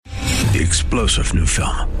The explosive new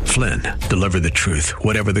film, Flynn, deliver the truth,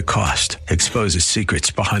 whatever the cost, exposes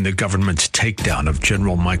secrets behind the government's takedown of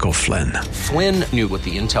General Michael Flynn. Flynn knew what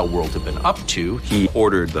the intel world had been up to. He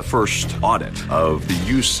ordered the first audit of the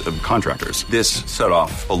use of contractors. This set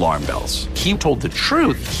off alarm bells. He told the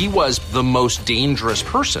truth. He was the most dangerous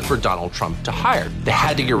person for Donald Trump to hire. They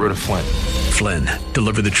had to get rid of Flynn. Flynn,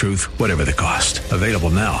 deliver the truth, whatever the cost. Available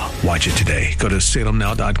now. Watch it today. Go to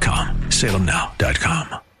salemnow.com.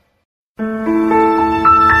 salemnow.com.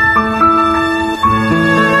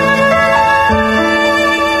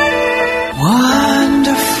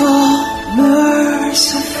 Wonderful,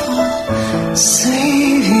 merciful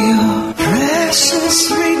Savior,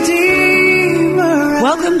 precious Redeemer.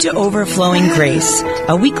 Welcome to Overflowing Grace,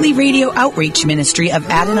 a weekly radio outreach ministry of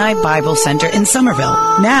Adonai Bible Center in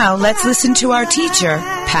Somerville. Now let's listen to our teacher,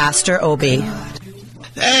 Pastor Obi.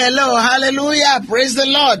 Hello, hallelujah, praise the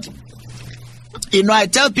Lord. You know, I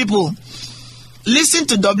tell people, listen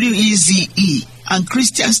to WEZE and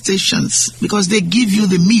Christian stations because they give you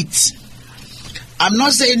the meat. I'm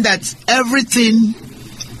not saying that everything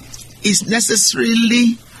is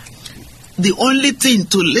necessarily the only thing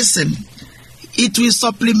to listen. It will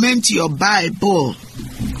supplement your Bible.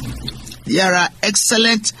 There are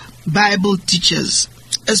excellent Bible teachers,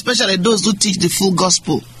 especially those who teach the full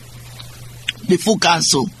gospel, the full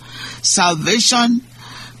counsel, salvation,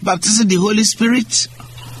 baptism in the Holy Spirit,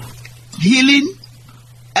 healing,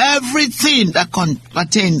 everything that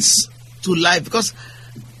pertains to life. Because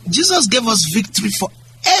Jesus gave us victory for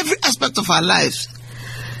every aspect of our lives.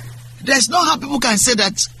 There's no how people can say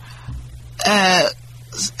that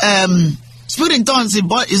spirit in tongues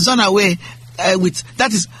is done away with.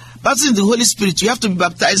 That is baptism in the Holy Spirit. You have to be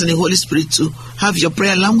baptized in the Holy Spirit to have your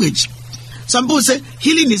prayer language. Some people say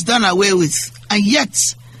healing is done away with, and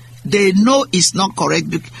yet they know it's not correct.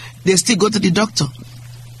 They still go to the doctor.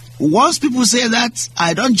 Once people say that,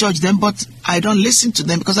 I don't judge them, but I don't listen to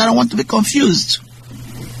them because I don't want to be confused.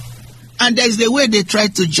 And there's the way they try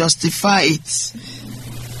to justify it.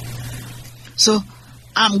 So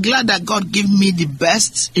I'm glad that God gave me the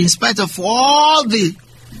best in spite of all the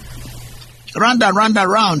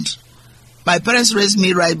round. My parents raised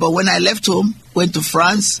me right, but when I left home, went to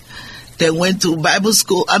France, then went to Bible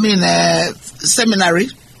school,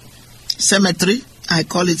 cemetery, I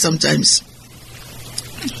call it sometimes.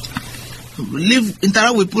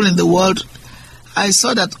 Interact with people in the world. I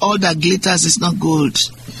saw that all that glitters is not gold.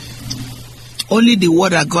 Only the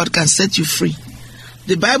word of God can set you free.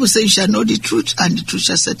 The Bible says you shall know the truth, and the truth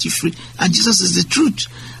shall set you free. And Jesus is the truth,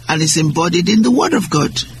 and is embodied in the word of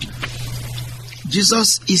God.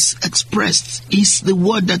 Jesus is expressed. Is the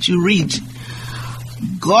word that you read.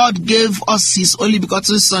 God gave us his only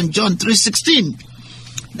begotten Son, John 3:16,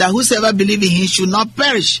 that whosoever believes in him should not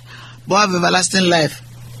perish, but have everlasting life.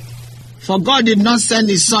 For God did not send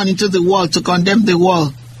his Son into the world to condemn the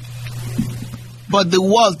world, but the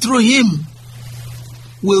world through him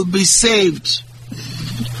will be saved.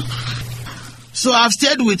 So I've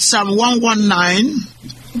stayed with Psalm 119,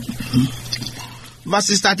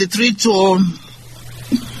 verses 33 to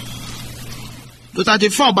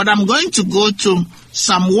 34, but I'm going to go to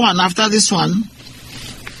Psalm 1 after this one,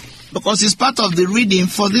 because it's part of the reading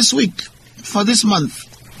for this week, for this month.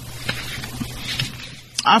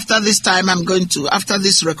 After this time, after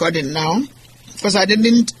this recording now, because I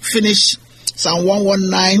didn't finish Psalm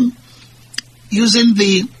 119 using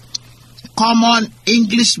the Common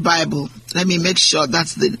English Bible. Let me make sure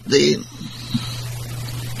that's the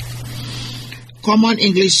Common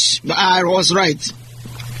English. I was right.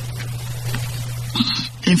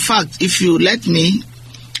 In fact, if you let me,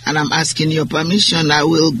 and I'm asking your permission, I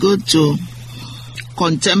will go to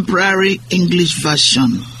Contemporary English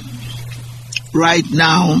Version right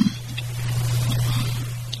now,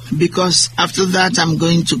 because after that I'm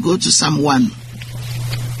going to go to Psalm 1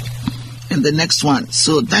 in the next one.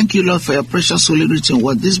 So thank you, Lord, for your precious holy written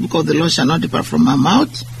word. This book of the Lord shall not depart from my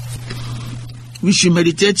mouth. We should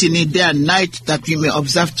meditate in it day and night, that we may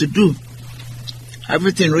observe to do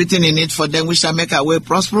everything written in it. For them we shall make our way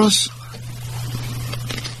prosperous,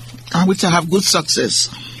 and we shall have good success.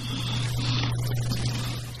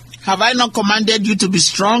 Have I not commanded you to be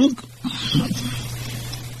strong?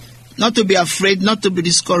 Not to be afraid, not to be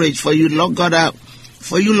discouraged. For you, Lord God, are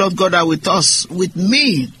with us, with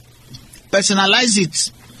me. Personalize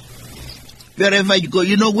it wherever you go.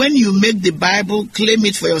 You know, when you make the Bible, claim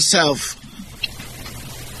it for yourself,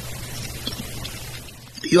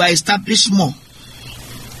 you are established more.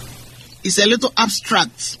 It's a little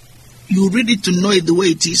abstract. You read it to know it the way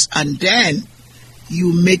it is, and then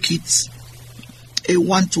you make it a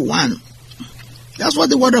one-to-one. That's what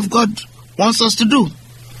the Word of God wants us to do.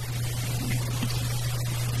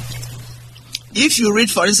 If you read,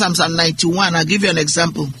 for instance, Psalm 91, I'll give you an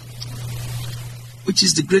example, which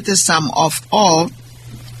is the greatest psalm of all.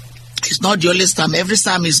 It's not the only psalm. Every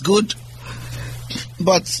psalm is good.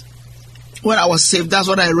 But when I was saved, that's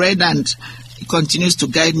what I read, and it continues to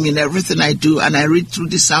guide me in everything I do. And I read through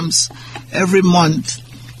the Psalms every month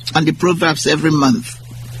and the Proverbs every month.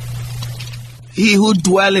 He who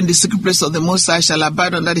dwell in the secret place of the Most High shall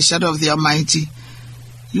abide under the shadow of the Almighty.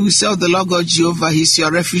 You will say of the Lord God Jehovah, He is your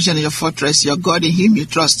refuge and your fortress, your God, in Him you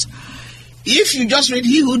trust. If you just read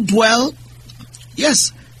He who dwell,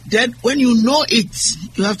 yes, then when you know it,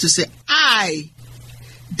 you have to say, I,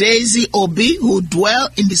 Daisy Obi, who dwell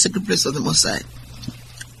in the secret place of the Most High.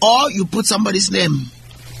 Or you put somebody's name.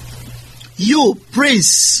 You,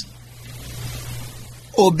 Prince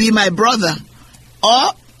Obi, my brother.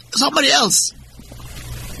 Or somebody else.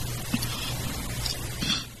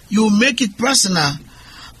 You make it personal.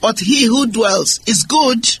 But he who dwells is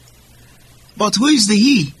good. But who is the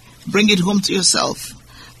he? Bring it home to yourself.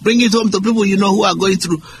 Bring it home to people you know who are going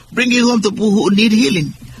through. Bring it home to people who need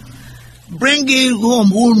healing. Bring it home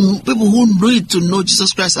people who need to know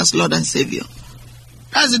Jesus Christ as Lord and Savior.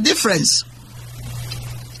 That's the difference.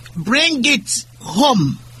 Bring it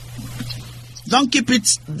home. Don't keep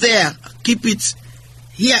it there. Keep it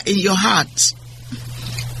here in your heart.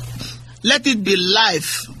 Let it be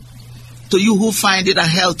life to you who find it, and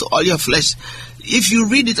health to all your flesh. If you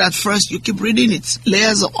read it at first, you keep reading it.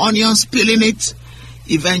 Layers of onions, peeling it.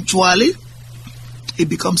 Eventually, it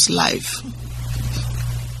becomes life.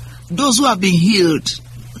 Those who have been healed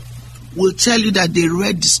will tell you that they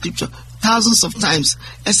read the scripture thousands of times,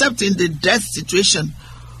 except in the death situation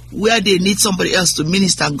where they need somebody else to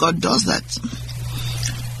minister, and God does that.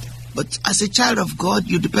 But as a child of God,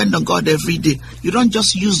 you depend on God every day. You don't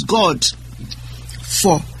just use God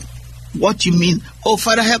for what you mean. Oh,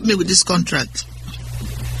 Father, help me with this contract.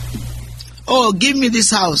 Oh, give me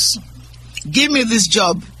this house. Give me this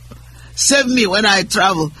job. Save me when I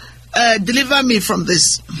travel. Deliver me from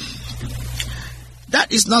this.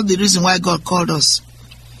 That is not the reason why God called us.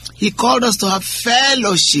 He called us to have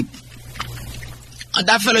fellowship. And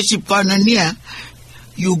that fellowship, koinonia,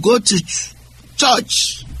 you go to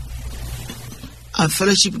church and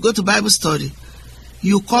fellowship, you go to Bible study.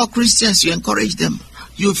 You call Christians, you encourage them.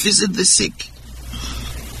 You visit the sick.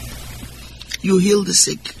 You heal the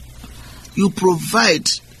sick. You provide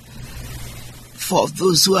for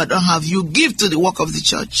those who don't have. You give to the work of the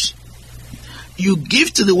church. You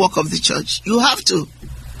give to the work of the church. You have to.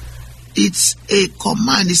 It's a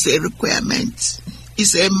command. It's a requirement.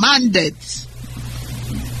 It's a mandate.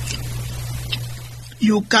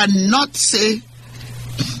 You cannot say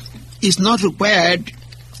it's not required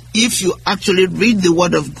if you actually read the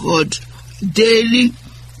Word of God daily,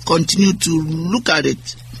 continue to look at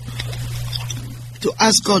it, to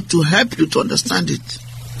ask God to help you to understand it.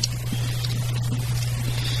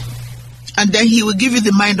 And then He will give you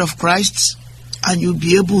the mind of Christ, and you'll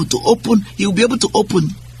be able to open, He will be able to open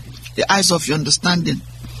the eyes of your understanding.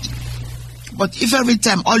 But if every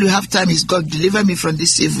time all you have time is, God, deliver me from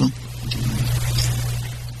this evil,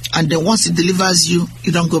 and then once He delivers you,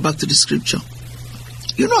 you don't go back to the scripture.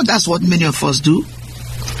 You know that's what many of us do.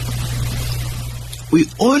 We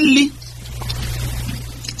only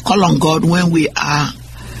call on God when we are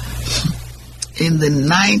in the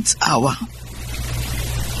 9th hour,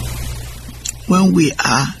 when we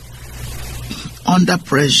are under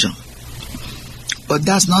pressure. But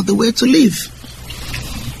that's not the way to live.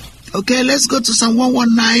 Okay, let's go to Psalm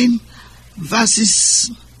 119,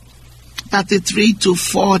 verses 33 to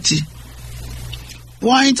 40.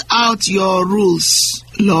 Point out your rules,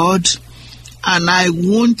 Lord, and I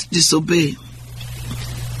won't disobey.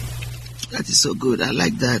 That is so good. I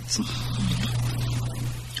like that.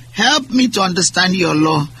 Help me to understand your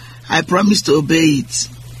law. I promise to obey it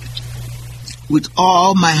with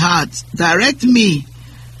all my heart. Direct me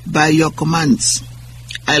by your commands.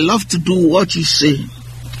 I love to do what you say.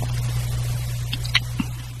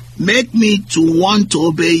 Make me to want to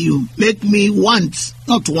obey you. Make me want,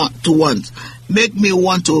 not want to want. Make me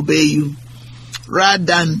want to obey you rather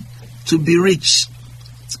than to be rich.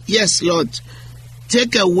 Yes, Lord.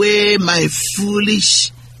 Take away my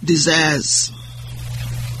foolish desires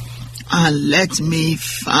and let me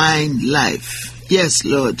find life. Yes,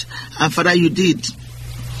 Lord. And Father, you did.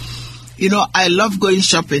 You know, I love going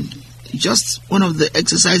shopping. Just one of the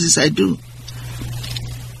exercises I do.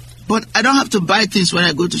 But I don't have to buy things when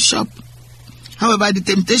I go to shop. However, the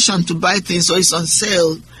temptation to buy things, so it's on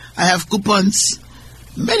sale, I have coupons.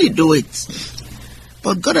 Many do it.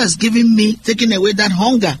 But God has given me, taken away that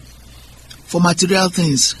hunger for material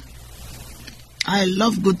things. I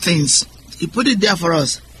love good things. He put it there for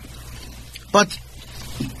us. But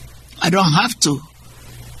I don't have to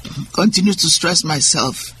continue to stress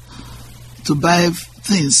myself to buy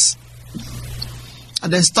things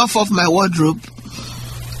and then stuff off my wardrobe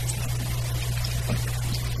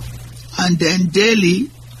and then daily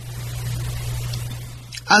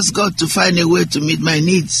ask God to find a way to meet my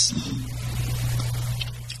needs.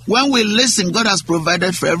 When we listen, God has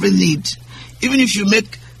provided for every need. Even if you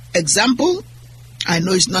make example, I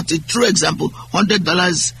know it's not a true example,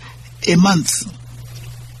 $100 a month.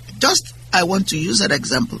 Just, I want to use that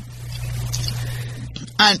example.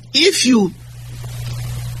 And if you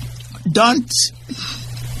don't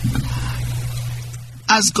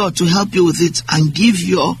ask God to help you with it and give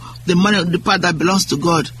you the money, the part that belongs to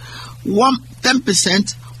God, 10%,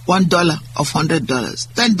 $1 of $100,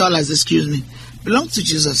 $10, belongs to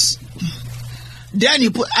Jesus. Then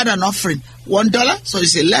you add an offering, $1, so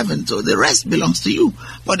it's 11, so the rest belongs to you.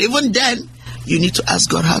 But even then, you need to ask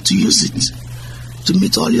God how to use it to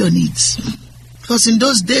meet all your needs. Because in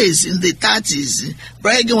those days, in the 30s,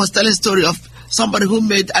 Brian Hagin was telling a story of somebody who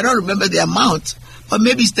made, I don't remember the amount, but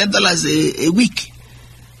maybe it's $10 a week.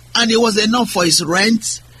 And it was enough for his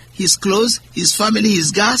rent, his clothes, his family,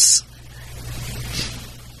 his gas.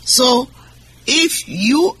 So, if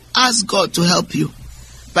you ask God to help you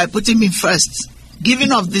by putting Him first,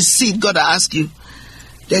 giving of the seed God asked you,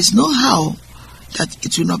 there's no how that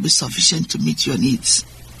it will not be sufficient to meet your needs.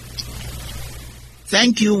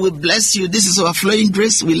 Thank you. We bless you. This is Overflowing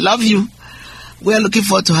Grace. We love you. We are looking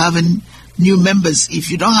forward to having new members.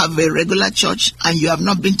 If you don't have a regular church and you have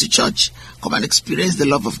not been to church, come and experience the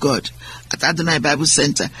love of God at Adonai Bible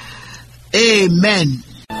Center. Amen.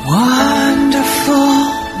 Wonderful,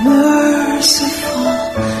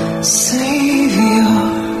 merciful Savior,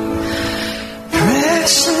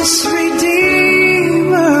 precious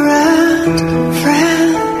Redeemer and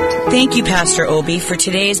friend. Thank you, Pastor Obi, for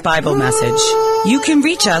today's Bible message. You can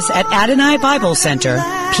reach us at Adonai Bible Center,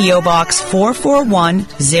 P.O. Box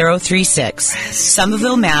 441036,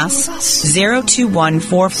 Somerville, Mass.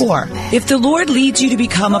 02144. If the Lord leads you to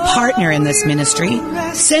become a partner in this ministry,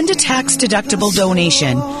 send a tax-deductible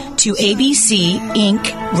donation to ABC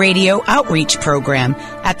Inc. Radio Outreach Program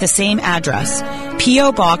at the same address,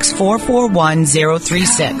 P.O. Box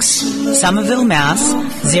 441036, Somerville, Mass.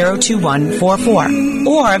 02144.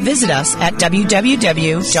 Or visit us at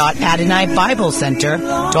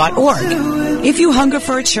www.AdonaiBibleCenter.org. If you hunger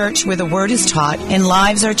for a church where the Word is taught and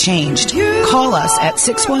lives are changed, call us at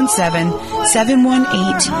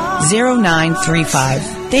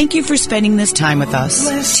 617-718-0935. Thank you for spending this time with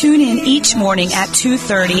us. Tune in each morning at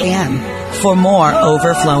 2:30 a.m. for more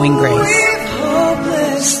Overflowing Grace.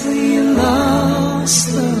 Hopelessly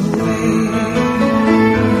lost the way.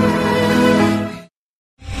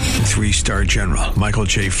 3-star General Michael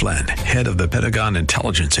J. Flynn, head of the Pentagon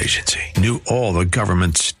Intelligence Agency, knew all the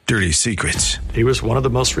government's dirty secrets. He was one of the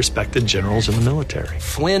most respected generals in the military.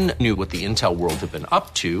 Flynn knew what the intel world had been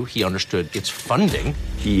up to. He understood its funding.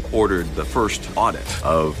 He ordered the first audit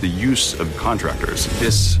of the use of contractors.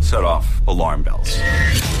 This set off alarm bells.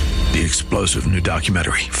 The explosive new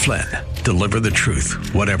documentary, Flynn, Deliver the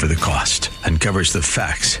Truth, Whatever the Cost, uncovers the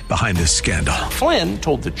facts behind this scandal. Flynn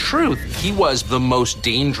told the truth. He was the most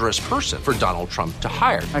dangerous person for Donald Trump to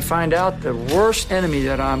hire. I find out the worst enemy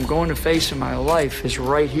that I'm going to face in my life is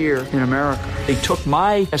right here in America. They took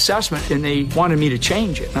my assessment and they wanted me to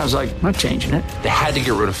change it. And I was like, I'm not changing it. They had to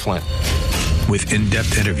get rid of Flynn. With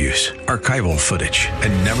in-depth interviews, archival footage,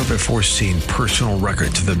 and never-before-seen personal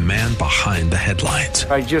records of the man behind the headlines.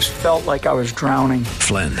 I just felt like I was drowning.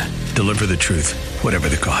 Flynn, Deliver the Truth, Whatever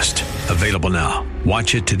the Cost. Available now.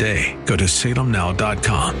 Watch it today. Go to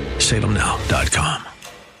salemnow.com. salemnow.com.